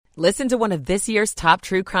Listen to one of this year's top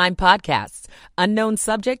true crime podcasts. Unknown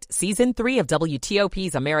Subject, Season 3 of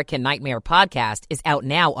WTOP's American Nightmare podcast is out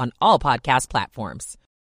now on all podcast platforms.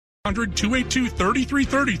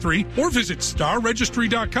 282-3333 or visit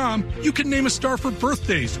starregistry.com. You can name a star for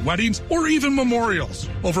birthdays, weddings, or even memorials.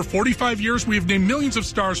 Over 45 years, we have named millions of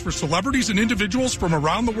stars for celebrities and individuals from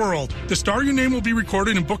around the world. The star you name will be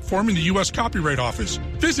recorded in book form in the U.S. Copyright Office.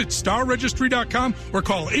 Visit starregistry.com or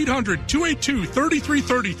call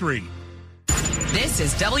 800-282-3333. This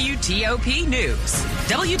is WTOP News.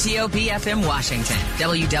 WTOP FM Washington.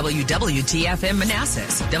 WWWT-FM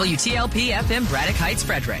Manassas. WTLP FM Braddock Heights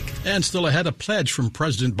Frederick. And still ahead, a pledge from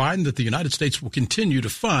President Biden that the United States will continue to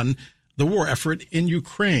fund the war effort in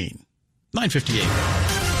Ukraine. 9:58.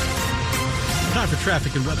 Time for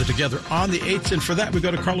traffic and weather together on the 8th. And for that, we go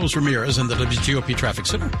to Carlos Ramirez in the WTOP Traffic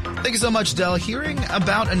Center. Thank you so much, Del. Hearing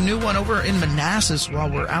about a new one over in Manassas while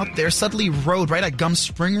we're out there. Sudley Road, right at Gum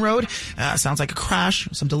Spring Road. Sounds like a crash.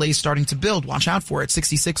 Some delays starting to build. Watch out for it.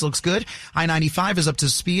 66 looks good. I-95 is up to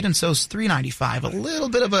speed, and so is 395. A little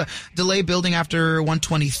bit of a delay building after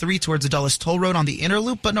 123 towards the Dulles Toll Road on the inner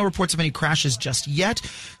loop, but no reports of any crashes just yet.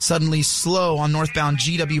 Suddenly slow on northbound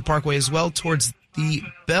GW Parkway as well towards the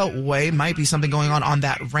Beltway. Might be something going on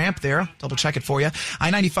that ramp there. Double check it for you.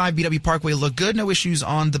 I-95 BW Parkway look good. No issues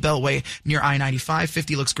on the Beltway near I-95.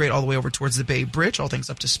 50 looks great all the way over towards the Bay Bridge. All things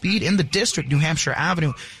up to speed. In the district, New Hampshire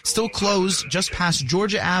Avenue still closed just past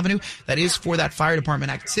Georgia Avenue. That is for that fire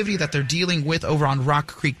department activity that they're dealing with over on Rock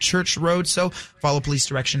Creek Church Road. So follow police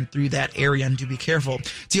direction through that area and do be careful.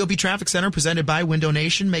 TOP Traffic Center presented by Window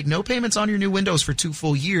Nation. Make no payments on your new windows for 2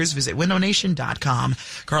 full years. Visit windownation.com.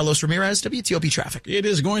 Carlos Ramirez, WTOP Traffic. It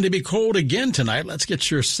is going to be cold again tonight. Let's get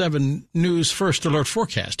your 7 News First Alert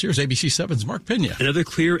forecast. Here's ABC 7's Mark Pena. Another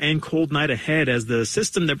clear and cold night ahead as the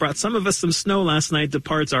system that brought some of us some snow last night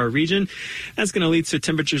departs our region. That's going to lead to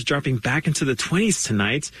temperatures dropping back into the 20s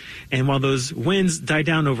tonight. And while those winds die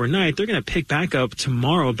down overnight, they're going to pick back up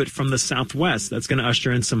tomorrow, but from the southwest. That's going to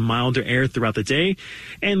usher in some milder air throughout the day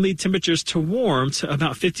and lead temperatures to warm to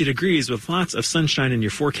about 50 degrees with lots of sunshine in your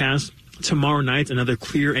forecast. Tomorrow night, another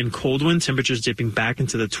clear and cold one, temperatures dipping back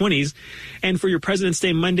into the 20s. And for your President's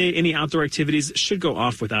Day Monday, any outdoor activities should go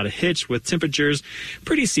off without a hitch with temperatures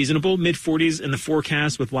pretty seasonable, mid-40s in the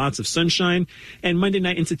forecast with lots of sunshine. And Monday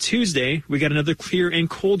night into Tuesday, we got another clear and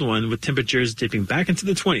cold one with temperatures dipping back into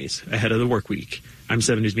the 20s ahead of the work week. I'm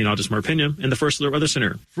 7 News meteorologist Mark Pena in the First Alert Weather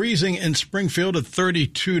Center. Freezing in Springfield at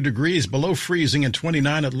 32 degrees, below freezing and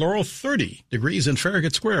 29 at Laurel, 30 degrees in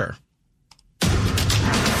Farragut Square.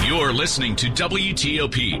 You're listening to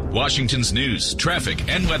WTOP, Washington's news, traffic,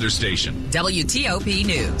 and weather station. WTOP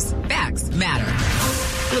News. Facts matter.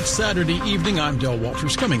 It's Saturday evening. I'm Del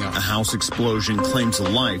Walters. Coming up. A house explosion claims the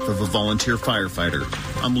life of a volunteer firefighter.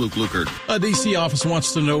 I'm Luke Lukert. A D.C. office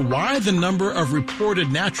wants to know why the number of reported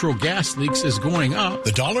natural gas leaks is going up.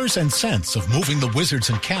 The dollars and cents of moving the Wizards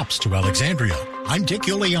and Caps to Alexandria. I'm Dick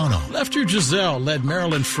Iuliano. Lefty Giselle led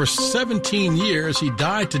Maryland for 17 years. He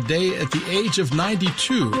died today at the age of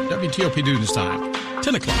 92. WTOP News Time,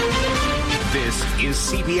 10 o'clock. This is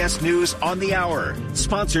CBS News on the Hour,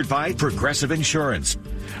 sponsored by Progressive Insurance.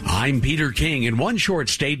 I'm Peter King. In one short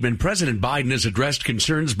statement, President Biden has addressed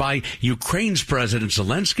concerns by Ukraine's President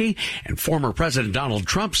Zelensky and former President Donald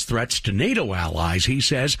Trump's threats to NATO allies, he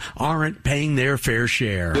says, aren't paying their fair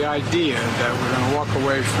share. The idea that we're going to walk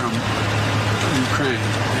away from Ukraine,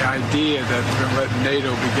 the idea that we're going to let NATO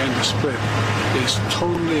begin to split is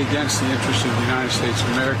totally against the interests of the United States of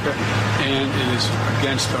America, and it is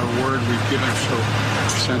against our word we've given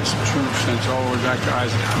since all the way back to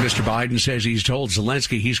Eisenhower. Mr. Biden says he's told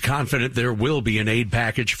Zelensky he's confident there will be an aid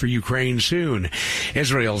package for Ukraine soon.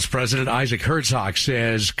 Israel's President Isaac Herzog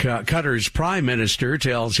says Qatar's prime minister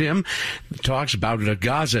tells him talks about a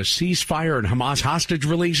Gaza ceasefire and Hamas hostage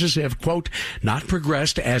releases have, quote, not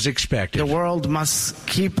progressed as expected. The world must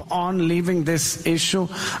keep on leaving this issue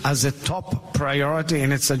as a top priority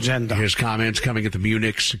in its agenda. His comments coming at the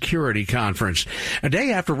Munich Security Conference. A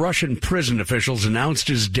day after Russian prison officials announced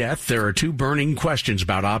his death, there are 2 burning questions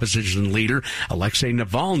about opposition leader Alexei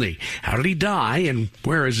Navalny. How did he die, and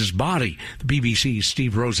where is his body? The BBC's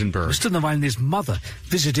Steve Rosenberg. Mr. Navalny's mother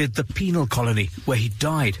visited the penal colony where he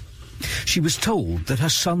died. She was told that her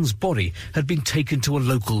son's body had been taken to a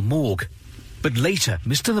local morgue. But later,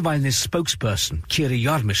 Mr. Navalny's spokesperson, Kira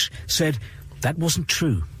Yarmysh, said that wasn't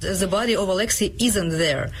true. The body of Alexei isn't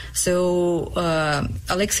there, so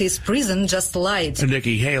Alexei's prison just lied. And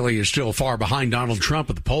Nikki Haley is still far behind Donald Trump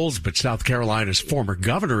at the polls, but South Carolina's former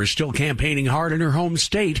governor is still campaigning hard in her home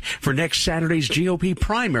state for next Saturday's GOP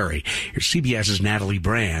primary. Here's CBS's Natalie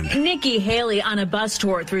Brand. Nikki Haley on a bus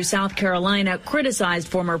tour through South Carolina criticized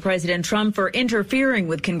former President Trump for interfering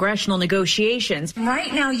with congressional negotiations.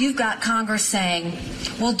 Right now you've got Congress saying,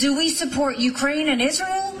 well, do we support Ukraine and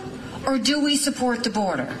Israel or do we support the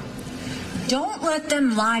border? Don't let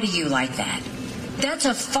them lie to you like that. That's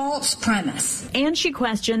a false premise. And she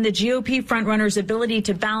questioned the GOP frontrunner's ability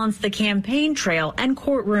to balance the campaign trail and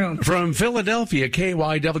courtroom. From Philadelphia,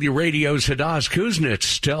 KYW Radio's Hadas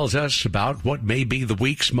Kuznets tells us about what may be the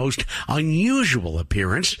week's most unusual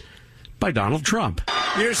appearance by Donald Trump.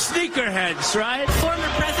 You're sneakerheads, right? Former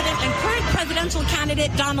president and current presidential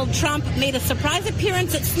candidate Donald Trump made a surprise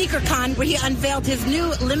appearance at SneakerCon where he unveiled his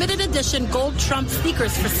new limited edition gold Trump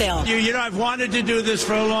sneakers for sale. You know, I've wanted to do this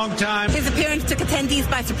for a long time. His appearance took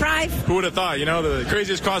attendees by surprise. Who would have thought, the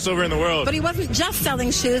craziest crossover in the world. But he wasn't just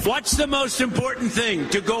selling shoes. What's the most important thing?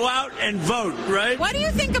 To go out and vote, right? What do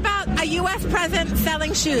you think about a U.S. president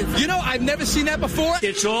selling shoes? I've never seen that before.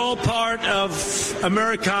 It's all part of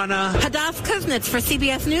Americana. Hadas Kuznets for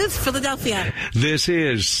CBS News, Philadelphia. This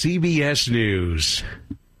is CBS News.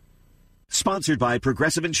 Sponsored by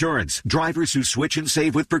Progressive Insurance. Drivers who switch and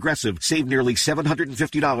save with Progressive save nearly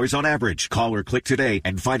 $750 on average. Call or click today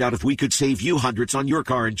and find out if we could save you hundreds on your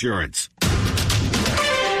car insurance.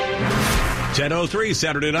 10:03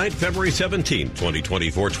 Saturday night, February 17,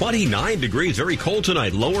 2024. 29 degrees, very cold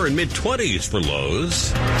tonight. Lower and mid-20s for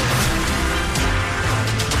lows.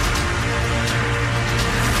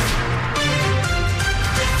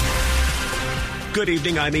 Good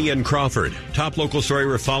evening, I'm Ian Crawford. Top local story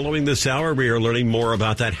we're following this hour. We are learning more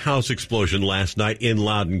about that house explosion last night in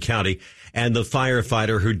Loudoun County and the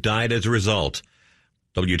firefighter who died as a result.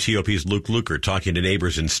 WTOP's Luke Luker talking to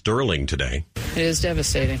neighbors in Sterling today. It is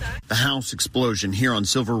devastating. The house explosion here on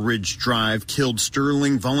Silver Ridge Drive killed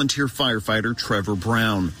Sterling volunteer firefighter Trevor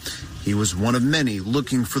Brown. He was one of many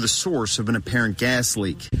looking for the source of an apparent gas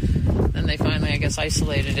leak. Then they finally,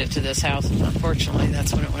 isolated it to this house. Unfortunately,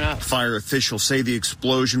 that's when it went up. Fire officials say the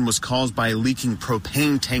explosion was caused by a leaking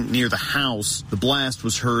propane tank near the house. The blast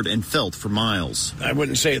was heard and felt for miles. I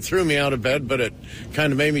wouldn't say it threw me out of bed, but it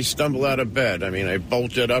kind of made me stumble out of bed. I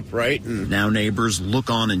bolted upright. Now neighbors look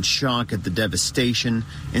on in shock at the devastation.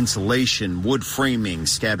 Insulation, wood framing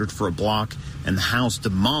scattered for a block, and the house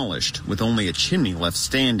demolished with only a chimney left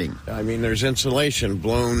standing. There's insulation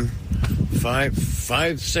blown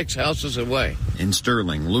 6 houses away. In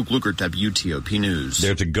Sterling, Luke Luker, WTOP News.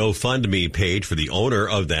 There's a GoFundMe page for the owner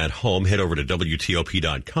of that home. Head over to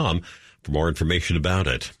WTOP.com for more information about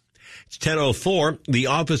it. It's 10:04. The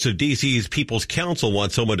Office of D.C.'s People's Counsel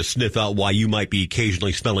wants someone to sniff out why you might be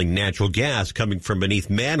occasionally smelling natural gas coming from beneath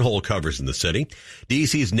manhole covers in the city.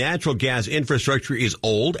 D.C.'s natural gas infrastructure is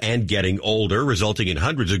old and getting older, resulting in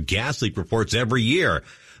hundreds of gas leak reports every year.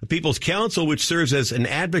 The People's Counsel, which serves as an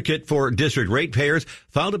advocate for district ratepayers,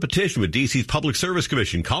 filed a petition with D.C.'s Public Service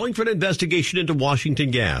Commission calling for an investigation into Washington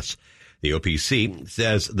Gas. The OPC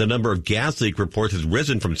says the number of gas leak reports has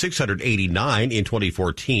risen from 689 in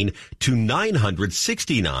 2014 to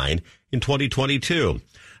 969 in 2022.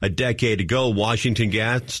 A decade ago, Washington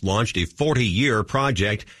Gas launched a 40-year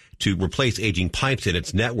project to replace aging pipes in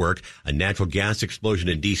its network. A natural gas explosion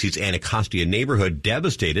in D.C.'s Anacostia neighborhood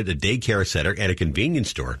devastated a daycare center and a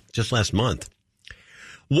convenience store just last month.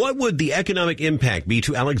 What would the economic impact be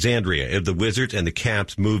to Alexandria if the Wizards and the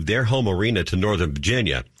Caps moved their home arena to Northern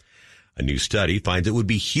Virginia? A new study finds it would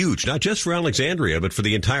be huge, not just for Alexandria, but for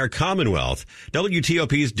the entire Commonwealth.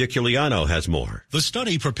 WTOP's Dick Iuliano has more. The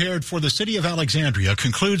study prepared for the city of Alexandria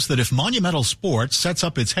concludes that if Monumental Sports sets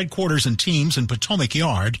up its headquarters and teams in Potomac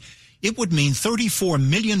Yard, it would mean $34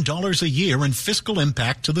 million a year in fiscal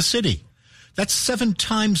impact to the city. That's 7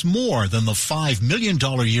 times more than the $5 million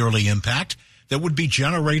yearly impact that would be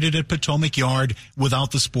generated at Potomac Yard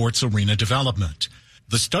without the sports arena development.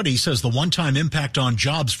 The study says the one-time impact on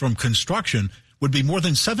jobs from construction would be more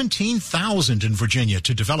than 17,000 in Virginia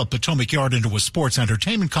to develop Potomac Yard into a sports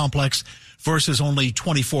entertainment complex versus only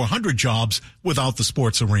 2,400 jobs without the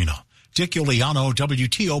sports arena. Dick Iuliano,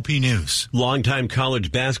 WTOP News. Longtime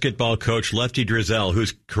college basketball coach Lefty Driesell,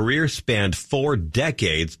 whose career spanned 4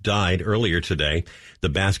 decades, died earlier today. The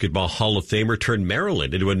Basketball Hall of Famer turned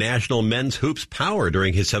Maryland into a national men's hoops power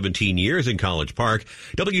during his 17 years in College Park.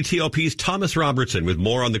 WTOP's Thomas Robertson with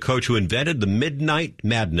more on the coach who invented the Midnight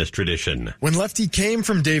Madness tradition. When Lefty came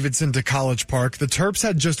from Davidson to College Park, the Terps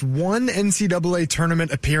had just one NCAA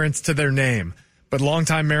tournament appearance to their name. But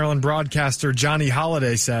longtime Maryland broadcaster Johnny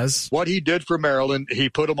Holliday says, what he did for Maryland, he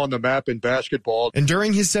put them on the map in basketball. And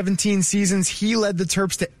during his 17 seasons, he led the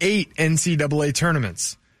Terps to 8 NCAA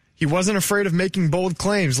tournaments. He wasn't afraid of making bold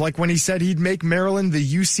claims, like when he said he'd make Maryland the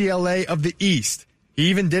UCLA of the East. He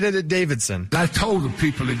even did it at Davidson. I told the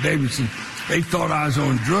people at Davidson, they thought I was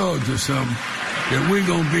on drugs or something, that we're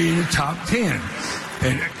going to be in the top 10.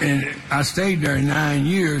 And I stayed there 9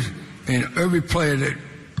 years, and every player that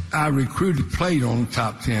I recruited played on the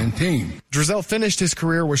top 10 team. Driesell finished his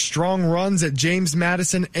career with strong runs at James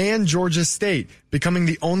Madison and Georgia State, becoming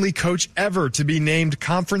the only coach ever to be named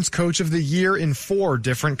Conference Coach of the Year in 4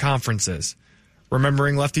 different conferences.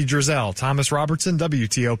 Remembering Lefty Driesell, Thomas Robertson,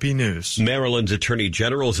 WTOP News. Maryland's Attorney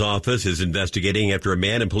General's office is investigating after a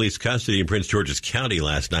man in police custody in Prince George's County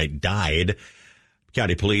last night died.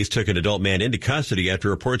 County police took an adult man into custody after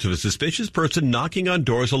reports of a suspicious person knocking on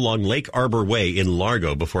doors along Lake Arbor Way in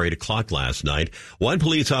Largo before 8 o'clock last night. One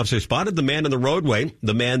police officer spotted the man on the roadway.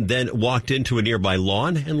 The man then walked into a nearby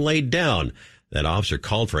lawn and laid down. That officer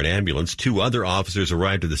called for an ambulance. 2 other officers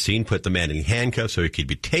arrived at the scene, put the man in handcuffs so he could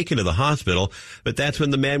be taken to the hospital. But that's when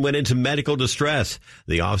the man went into medical distress.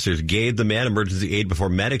 The officers gave the man emergency aid before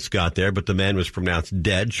medics got there, but the man was pronounced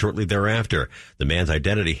dead shortly thereafter. The man's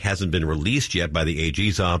identity hasn't been released yet by the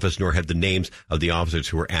AG's office, nor have the names of the officers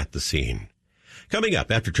who were at the scene. Coming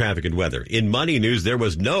up after traffic and weather. In money news, there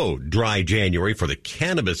was no dry January for the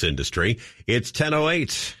cannabis industry. It's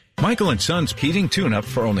 10:08. Michael & Son's heating tune-up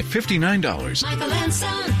for only $59. Michael &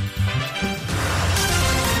 Son.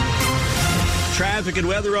 Traffic and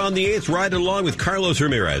weather on the 8th, right along with Carlos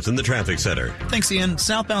Ramirez in the traffic center. Thanks, Ian.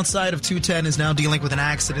 Southbound side of 210 is now dealing with an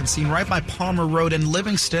accident scene right by Palmer Road in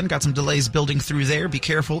Livingston. Got some delays building through there. Be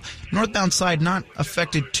careful. Northbound side not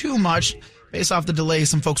affected too much. Based off the delays,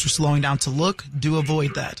 some folks were slowing down to look. Do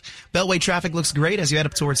avoid that. Beltway traffic looks great as you head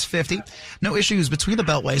up towards 50. No issues between the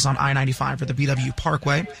beltways on I-95 or the BW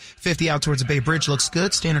Parkway. 50 out towards the Bay Bridge looks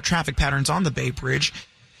good. Standard traffic patterns on the Bay Bridge.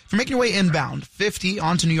 If you're making your way inbound, 50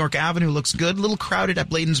 onto New York Avenue looks good. A little crowded at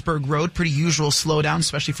Bladensburg Road. Pretty usual slowdown,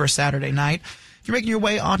 especially for a Saturday night. If you're making your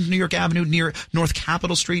way onto New York Avenue near North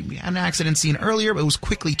Capitol Street, we had an accident scene earlier, but it was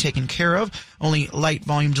quickly taken care of. Only light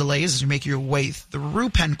volume delays as you make your way through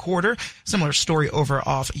Penn Quarter. Similar story over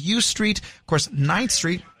off U Street. Of course, 9th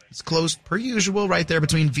Street is closed per usual right there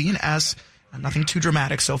between V and S. Nothing too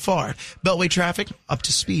dramatic so far. Beltway traffic up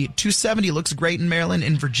to speed. 270 looks great in Maryland.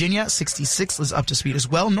 In Virginia, 66 is up to speed as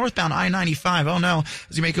well. Northbound I-95, oh no,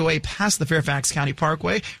 as you make your way past the Fairfax County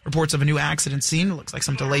Parkway. Reports of a new accident scene. Looks like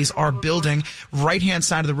some delays are building. Right-hand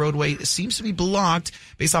side of the roadway seems to be blocked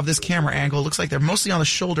based off this camera angle. Looks like they're mostly on the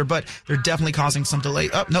shoulder, but they're definitely causing some delay.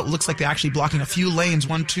 Oh, no, looks like they're actually blocking a few lanes.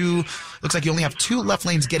 1, 2, looks like you only have 2 left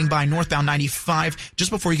lanes getting by northbound 95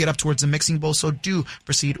 just before you get up towards the mixing bowl, so do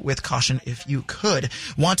proceed with caution if you could.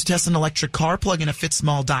 Want to test an electric car? Plug in at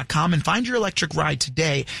fitsmall.com and find your electric ride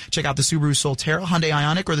today. Check out the Subaru Solterra, Hyundai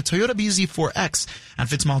Ioniq, or the Toyota BZ4X at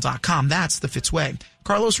fitsmall.com. That's the Fits way.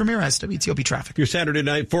 Carlos Ramirez, WTOP Traffic. Your Saturday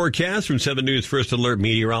night forecast from 7 News First Alert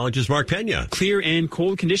meteorologist Mark Pena. Clear and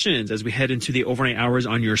cold conditions as we head into the overnight hours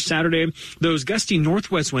on your Saturday. Those gusty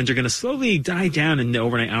northwest winds are going to slowly die down in the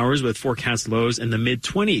overnight hours with forecast lows in the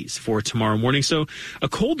mid-20s for tomorrow morning. So a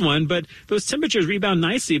cold one, but those temperatures rebound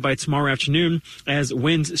nicely by tomorrow afternoon as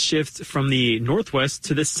winds shift from the northwest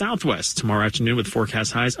to the southwest tomorrow afternoon with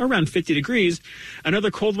forecast highs around 50 degrees. Another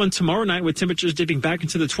cold one tomorrow night with temperatures dipping back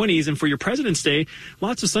into the 20s. And for your President's Day,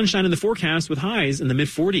 lots of sunshine in the forecast with highs in the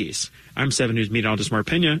mid-40s. I'm 7 News meteorologist Mark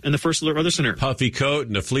Pena in the First Alert Weather Center. Puffy coat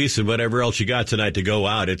and a fleece and whatever else you got tonight to go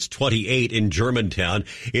out. It's 28 in Germantown.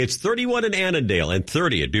 It's 31 in Annandale and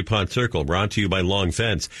 30 at DuPont Circle. Brought to you by Long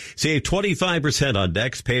Fence. Save 25% on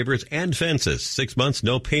decks, pavers, and fences. 6 months,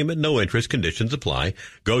 no payment, no interest. Conditions apply.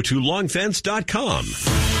 Go to longfence.com.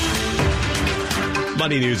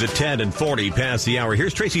 Money news at 10 and 40 past the hour.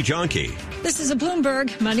 Here's Tracy Jonke. This is a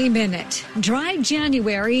Bloomberg Money Minute. Dry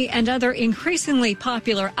January and other increasingly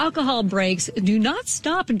popular alcohol breaks do not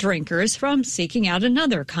stop drinkers from seeking out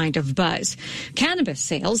another kind of buzz. Cannabis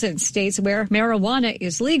sales in states where marijuana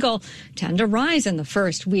is legal tend to rise in the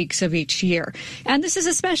first weeks of each year. And this is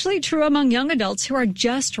especially true among young adults who are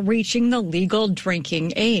just reaching the legal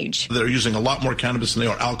drinking age. They're using a lot more cannabis than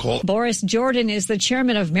they are alcohol. Boris Jordan is the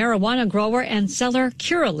chairman of marijuana grower and seller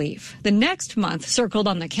Curaleaf. The next month circled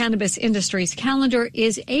on the cannabis industry industry's calendar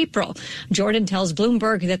is April. Jordan tells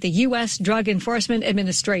Bloomberg that the U.S. Drug Enforcement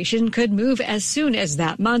Administration could move as soon as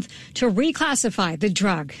that month to reclassify the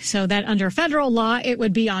drug so that under federal law it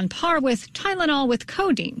would be on par with Tylenol with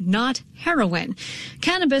codeine, not heroin.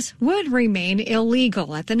 Cannabis would remain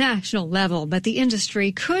illegal at the national level, but the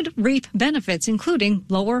industry could reap benefits, including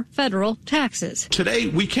lower federal taxes. Today,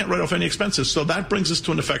 we can't write off any expenses, so that brings us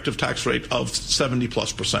to an effective tax rate of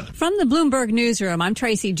 70+%. From the Bloomberg Newsroom, I'm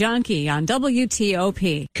Tracy Johnke on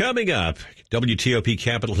WTOP. Coming up, WTOP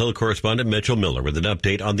Capitol Hill correspondent Mitchell Miller with an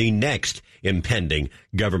update on the next impending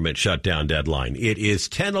government shutdown deadline. It's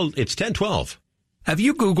 10:12. Have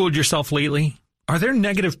you Googled yourself lately? Are there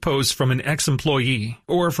negative posts from an ex-employee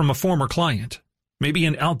or from a former client? Maybe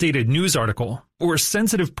an outdated news article or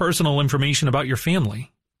sensitive personal information about your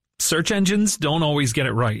family? Search engines don't always get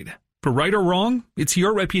it right. But right or wrong, it's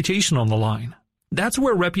your reputation on the line. That's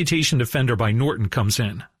where Reputation Defender by Norton comes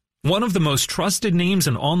in. One of the most trusted names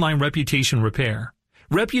in online reputation repair,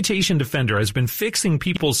 Reputation Defender has been fixing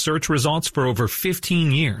people's search results for over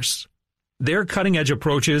 15 years. Their cutting-edge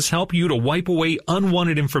approaches help you to wipe away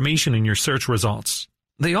unwanted information in your search results.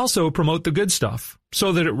 They also promote the good stuff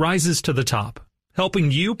so that it rises to the top,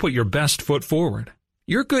 helping you put your best foot forward.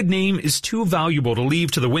 Your good name is too valuable to leave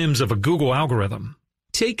to the whims of a Google algorithm.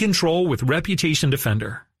 Take control with Reputation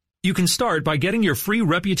Defender. You can start by getting your free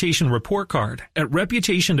reputation report card at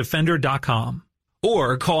reputationdefender.com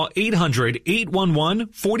or call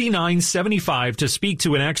 800-811-4975 to speak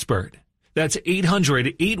to an expert. That's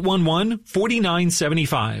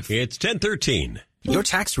 800-811-4975. It's 10:13. Your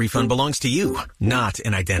tax refund belongs to you, not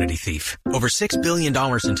an identity thief. Over $6 billion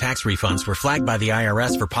in tax refunds were flagged by the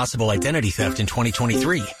IRS for possible identity theft in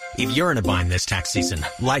 2023. If you're in a bind this tax season,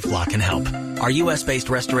 LifeLock can help. Our U.S.-based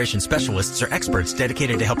restoration specialists are experts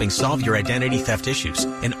dedicated to helping solve your identity theft issues,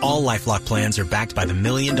 and all LifeLock plans are backed by the $1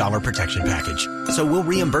 Million Protection Package. So we'll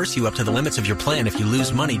reimburse you up to the limits of your plan if you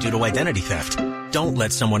lose money due to identity theft. Don't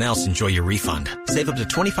let someone else enjoy your refund. Save up to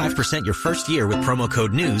 25% your first year with promo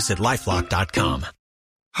code NEWS at LifeLock.com.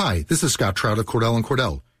 Hi, this is Scott Trout of Cordell &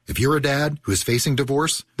 Cordell. If you're a dad who is facing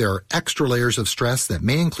divorce, there are extra layers of stress that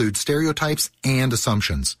may include stereotypes and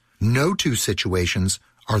assumptions. No two situations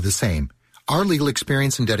are the same. Our legal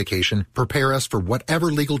experience and dedication prepare us for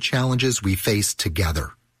whatever legal challenges we face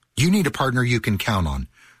together. You need a partner you can count on.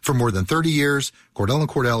 For more than 30 years, Cordell &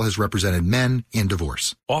 Cordell has represented men in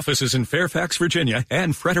divorce. Offices in Fairfax, Virginia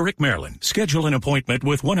and Frederick, Maryland. Schedule an appointment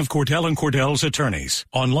with one of Cordell & Cordell's attorneys.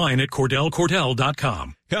 Online at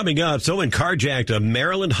CordellCordell.com. Coming up, someone carjacked a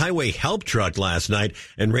Maryland highway help truck last night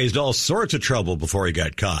and raised all sorts of trouble before he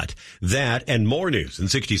got caught. That and more news in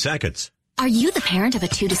 60 seconds. Are you the parent of a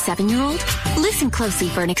 2 to 7-year-old? Listen closely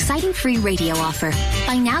for an exciting free radio offer.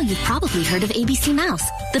 By now, you've probably heard of ABC Mouse,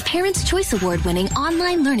 the Parents' Choice Award-winning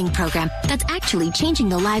online learning program that's actually changing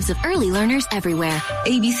the lives of early learners everywhere.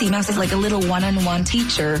 ABC Mouse is like a little one-on-one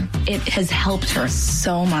teacher. It has helped her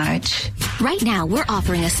so much. Right now, we're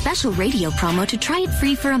offering a special radio promo to try it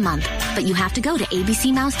free for a month, but you have to go to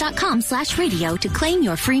abcmouse.com/radio to claim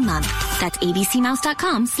your free month. That's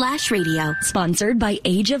abcmouse.com/radio. Sponsored by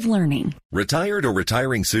Age of Learning. Retired or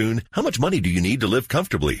retiring soon? How much money do you need to live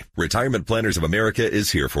comfortably? Retirement Planners of America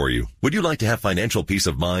is here for you. Would you like to have financial peace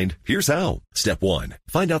of mind? Here's how. Step 1,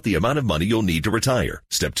 find out the amount of money you'll need to retire.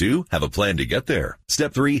 Step 2, have a plan to get there.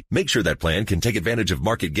 Step 3, make sure that plan can take advantage of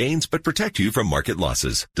market gains but protect you from market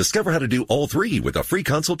losses. Discover how to do all three with a free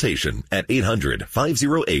consultation at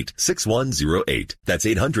 800-508-6108. That's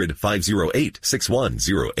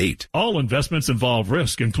 800-508-6108. All investments involve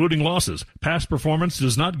risk, including losses. Past performance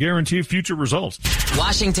does not guarantee future results.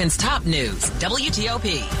 Washington's top news,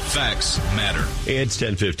 WTOP. Facts matter. It's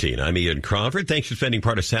 10:15. I'm Ian Crawford. Thanks for spending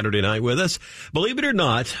part of Saturday night with us. Believe it or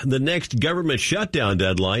not, the next government shutdown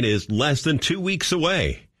deadline is less than 2 weeks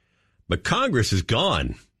away. But Congress is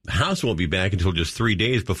gone. The House won't be back until just 3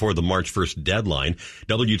 days before the March 1st deadline.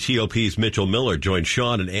 WTOP's Mitchell Miller joined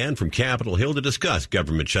Sean and Ann from Capitol Hill to discuss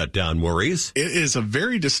government shutdown worries. It is a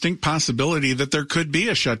very distinct possibility that there could be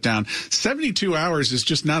a shutdown. 72 hours is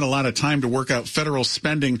just not a lot of time to work out federal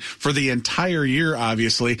spending for the entire year,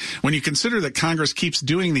 obviously. When you consider that Congress keeps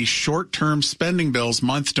doing these short-term spending bills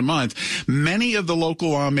month to month, many of the local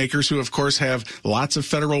lawmakers who, of course, have lots of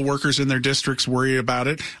federal workers in their districts worry about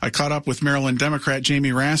it. I caught up with Maryland Democrat Jamie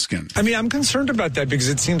Raskin. I mean, I'm concerned about that because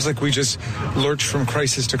it seems like we just lurch from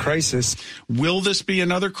crisis to crisis. Will this be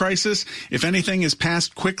another crisis? If anything is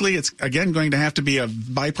passed quickly, it's again going to have to be a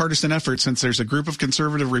bipartisan effort since there's a group of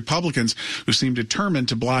conservative Republicans who seem determined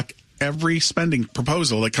to block every spending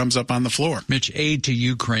proposal that comes up on the floor. Mitch, aid to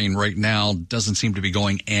Ukraine right now doesn't seem to be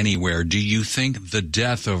going anywhere. Do you think the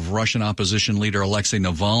death of Russian opposition leader Alexei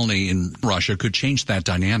Navalny in Russia could change that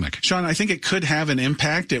dynamic? Sean, I think it could have an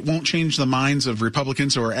impact. It won't change the minds of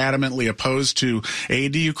Republicans who are adamantly opposed to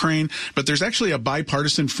aid to Ukraine, but there's actually a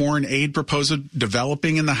bipartisan foreign aid proposal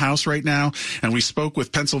developing in the House right now, and we spoke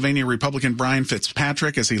with Pennsylvania Republican Brian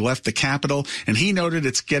Fitzpatrick as he left the Capitol, and he noted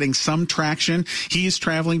it's getting some traction. He's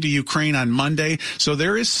traveling to Ukraine on Monday, so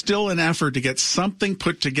there is still an effort to get something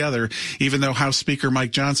put together, even though House Speaker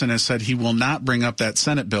Mike Johnson has said he will not bring up that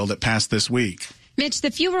Senate bill that passed this week. Mitch,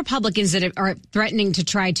 the few Republicans that are threatening to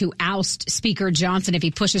try to oust Speaker Johnson if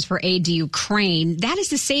he pushes for aid to Ukraine, that is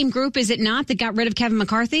the same group, is it not, that got rid of Kevin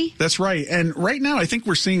McCarthy? That's right. And right now, I think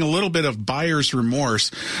we're seeing a little bit of buyer's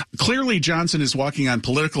remorse. Clearly, Johnson is walking on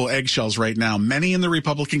political eggshells right now. Many in the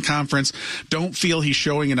Republican conference don't feel he's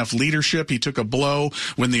showing enough leadership. He took a blow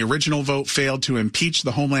when the original vote failed to impeach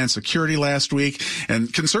the Homeland Security last week.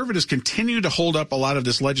 And conservatives continue to hold up a lot of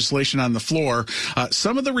this legislation on the floor.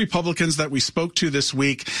 Some of the Republicans that we spoke to this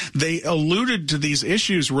week, they alluded to these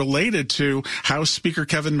issues related to House Speaker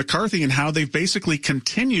Kevin McCarthy and how they've basically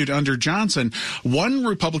continued under Johnson. One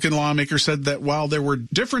Republican lawmaker said that while there were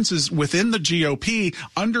differences within the GOP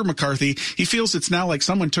under McCarthy, he feels it's now like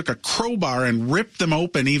someone took a crowbar and ripped them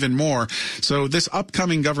open even more. So this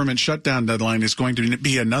upcoming government shutdown deadline is going to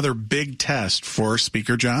be another big test for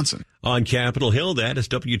Speaker Johnson. On Capitol Hill, that is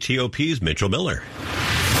WTOP's Mitchell Miller.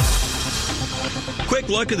 Quick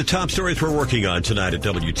look at the top stories we're working on tonight at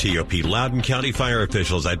WTOP. Loudoun County fire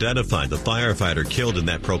officials identified the firefighter killed in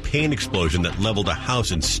that propane explosion that leveled a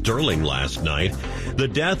house in Sterling last night. The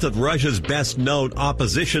death of Russia's best-known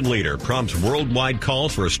opposition leader prompts worldwide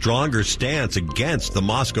calls for a stronger stance against the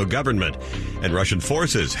Moscow government. And Russian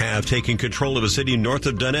forces have taken control of a city north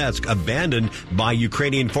of Donetsk, abandoned by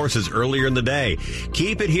Ukrainian forces earlier in the day.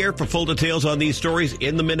 Keep it here for full details on these stories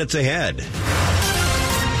in the minutes ahead.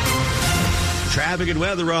 Traffic and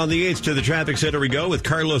weather on the 8th. To the traffic center we go with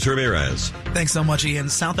Carlos Ramirez. Thanks so much, Ian.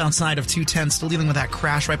 Southbound side of 210, still dealing with that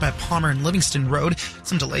crash right by Palmer and Livingston Road.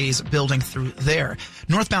 Some delays building through there.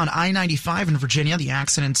 Northbound I-95 in Virginia, the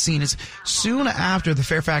accident scene is soon after the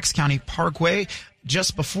Fairfax County Parkway,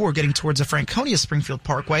 just before getting towards the Franconia Springfield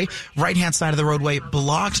Parkway. Right-hand side of the roadway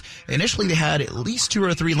blocked. Initially, they had at least 2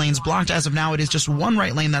 or 3 lanes blocked. As of now, it is just one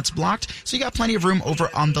right lane that's blocked, so you got plenty of room over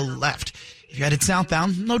on the left. If you're headed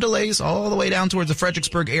southbound, no delays all the way down towards the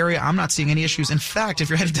Fredericksburg area. I'm not seeing any issues. In fact, if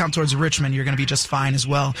you're headed down towards Richmond, you're going to be just fine as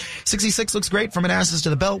well. 66 looks great from Manassas to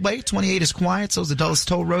the Beltway. 28 is quiet, so is the Dulles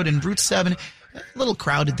Toll Road, and Route 7 a little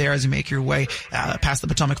crowded there as you make your way past the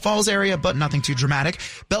Potomac Falls area, but nothing too dramatic.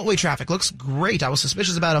 Beltway traffic looks great. I was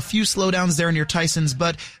suspicious about a few slowdowns there near Tyson's,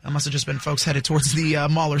 but it must have just been folks headed towards the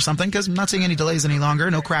mall or something, because I'm not seeing any delays any longer.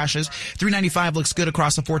 No crashes. 395 looks good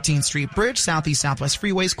across the 14th Street Bridge. Southeast-Southwest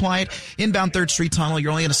Freeway's quiet. Inbound 3rd Street Tunnel,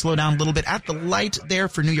 you're only going to slow down a little bit at the light there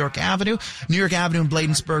for New York Avenue. New York Avenue and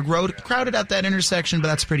Bladensburg Road, crowded at that intersection, but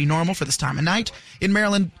that's pretty normal for this time of night. In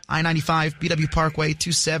Maryland, I-95, BW Parkway,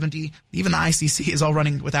 270, even the ICC is all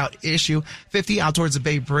running without issue. 50 out towards the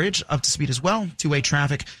Bay Bridge, up to speed as well. Two-way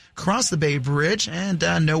traffic across the Bay Bridge, and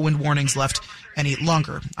no wind warnings left any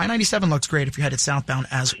longer. I-97 looks great if you're headed southbound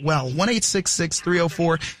as well.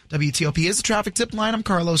 1-866-304-WTOP is the traffic tip line. I'm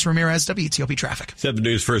Carlos Ramirez, WTOP Traffic. 7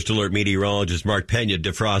 News First Alert meteorologist Mark Pena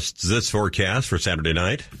defrosts this forecast for Saturday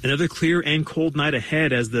night. Another clear and cold night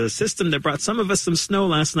ahead as the system that brought some of us some snow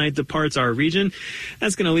last night departs our region.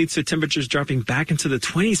 That's going to lead to temperatures dropping back into the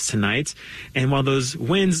 20s tonight. And while those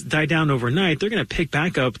winds die down overnight, they're going to pick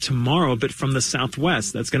back up tomorrow, but from the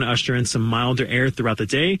southwest. That's going to usher in some milder air throughout the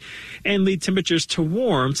day and lead temperatures to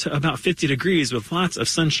warm to about 50 degrees with lots of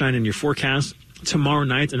sunshine in your forecast. Tomorrow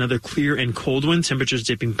night, another clear and cold one, temperatures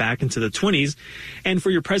dipping back into the 20s. And for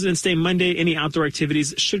your President's Day Monday, any outdoor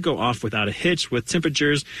activities should go off without a hitch, with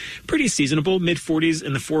temperatures pretty seasonable, mid-40s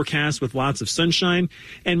in the forecast with lots of sunshine.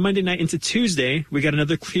 And Monday night into Tuesday, we got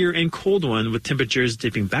another clear and cold one with temperatures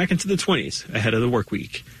dipping back into the 20s ahead of the work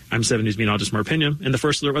week. I'm 7 News meteorologist Mark Pena in the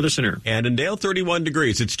First Alert Weather Center. Annandale, 31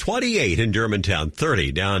 degrees. It's 28 in Germantown,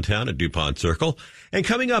 30 downtown at DuPont Circle. And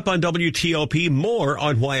coming up on WTOP, more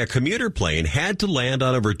on why a commuter plane had to land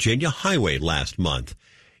on a Virginia highway last month.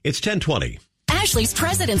 It's 10:20. Ashley's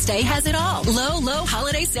President's Day has it all. Low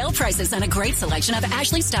holiday sale prices on a great selection of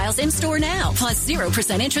Ashley styles in store now. Plus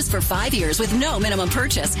 0% interest for 5 years with no minimum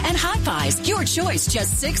purchase. And Hot Buys, your choice,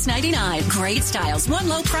 just $6.99. Great styles, one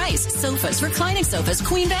low price. Sofas, reclining sofas,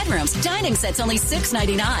 queen bedrooms, dining sets only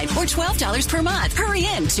 $6.99 or $12 per month. Hurry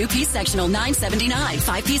in. 2-piece sectional $9.79.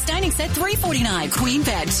 5-piece dining set $3.49. Queen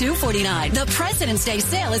bed $2.49. The President's Day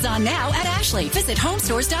sale is on now at Ashley. Visit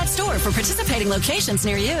homestores.store for participating locations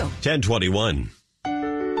near you. 1021.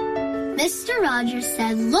 Mr. Rogers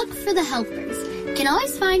said, look for the helpers. You can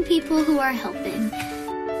always find people who are helping.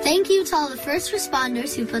 Thank you to all the first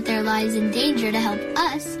responders who put their lives in danger to help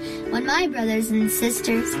us when my brothers and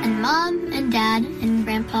sisters and mom and dad and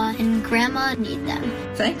grandpa and grandma need them.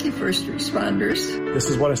 Thank you, first responders. This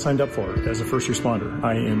is what I signed up for as a first responder.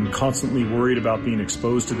 I am constantly worried about being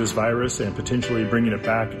exposed to this virus and potentially bringing it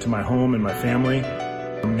back to my home and my family.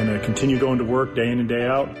 I'm going to continue going to work day in and day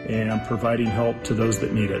out and providing help to those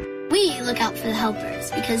that need it. We look out for the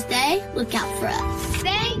helpers because they look out for us.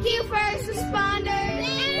 Thank you, first responders.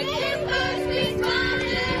 Thank you, first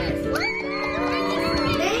responders.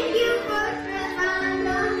 Thank you, first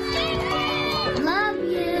responders. Love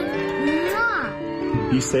you.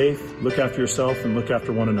 Mwah. Be safe, look after yourself, and look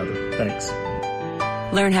after one another. Thanks.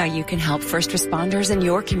 Learn how you can help first responders in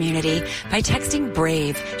your community by texting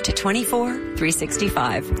BRAVE to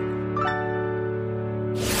 24365.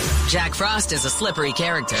 Jack Frost is a slippery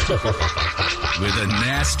character. With a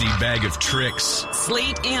nasty bag of tricks.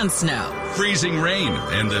 Sleet and snow. Freezing rain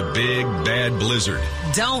and the big bad blizzard.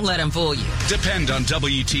 Don't let him fool you. Depend on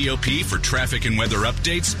WTOP for traffic and weather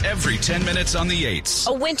updates every 10 minutes on the 8s.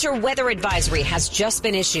 A winter weather advisory has just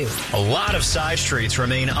been issued. A lot of side streets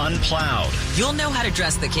remain unplowed. You'll know how to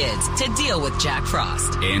dress the kids to deal with Jack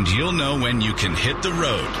Frost. And you'll know when you can hit the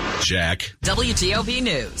road, Jack. WTOP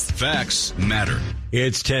News. Facts matter.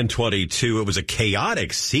 It's 1022. It was a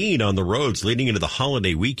chaotic scene on the roads leading into the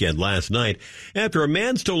holiday weekend last night after a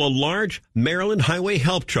man stole a large Maryland highway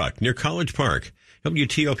help truck near College Park.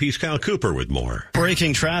 WTOP's Kyle Cooper with more.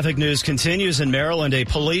 Breaking traffic news continues in Maryland. A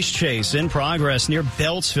police chase in progress near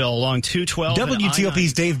Beltsville along 212.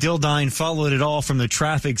 WTOP's Dave Dildine followed it all from the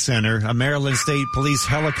traffic center. A Maryland State Police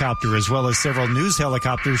helicopter as well as several news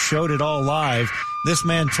helicopters showed it all live. This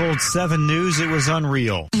man told 7 News it was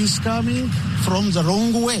unreal. He's coming from the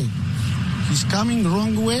wrong way. He's coming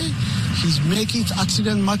wrong way. He's making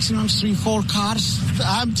accident maximum 3-4 cars.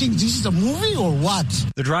 I'm thinking this is a movie or what?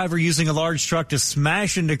 The driver using a large truck to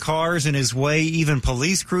smash into cars in his way, even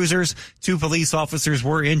police cruisers. 2 police officers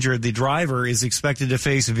were injured. The driver is expected to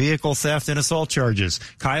face vehicle theft and assault charges.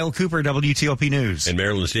 Kyle Cooper, WTOP News. And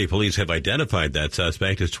Maryland State Police have identified that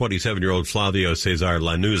suspect as 27-year-old Flavio Cesar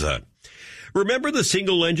Lanuza. Remember the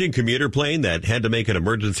single-engine commuter plane that had to make an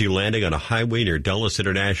emergency landing on a highway near Dulles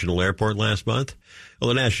International Airport last month? Well,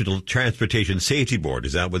 the National Transportation Safety Board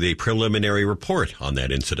is out with a preliminary report on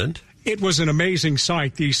that incident. It was an amazing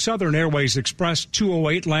sight. The Southern Airways Express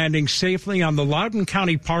 208 landing safely on the Loudoun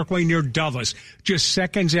County Parkway near Dulles, just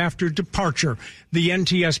seconds after departure. The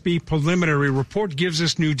NTSB preliminary report gives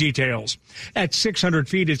us new details. At 600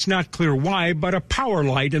 feet, it's not clear why, but a power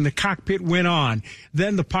light in the cockpit went on.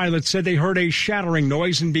 Then the pilot said they heard a shattering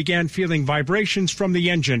noise and began feeling vibrations from the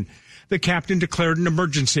engine. The captain declared an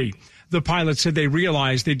emergency. The pilot said they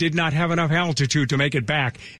realized they did not have enough altitude to make it back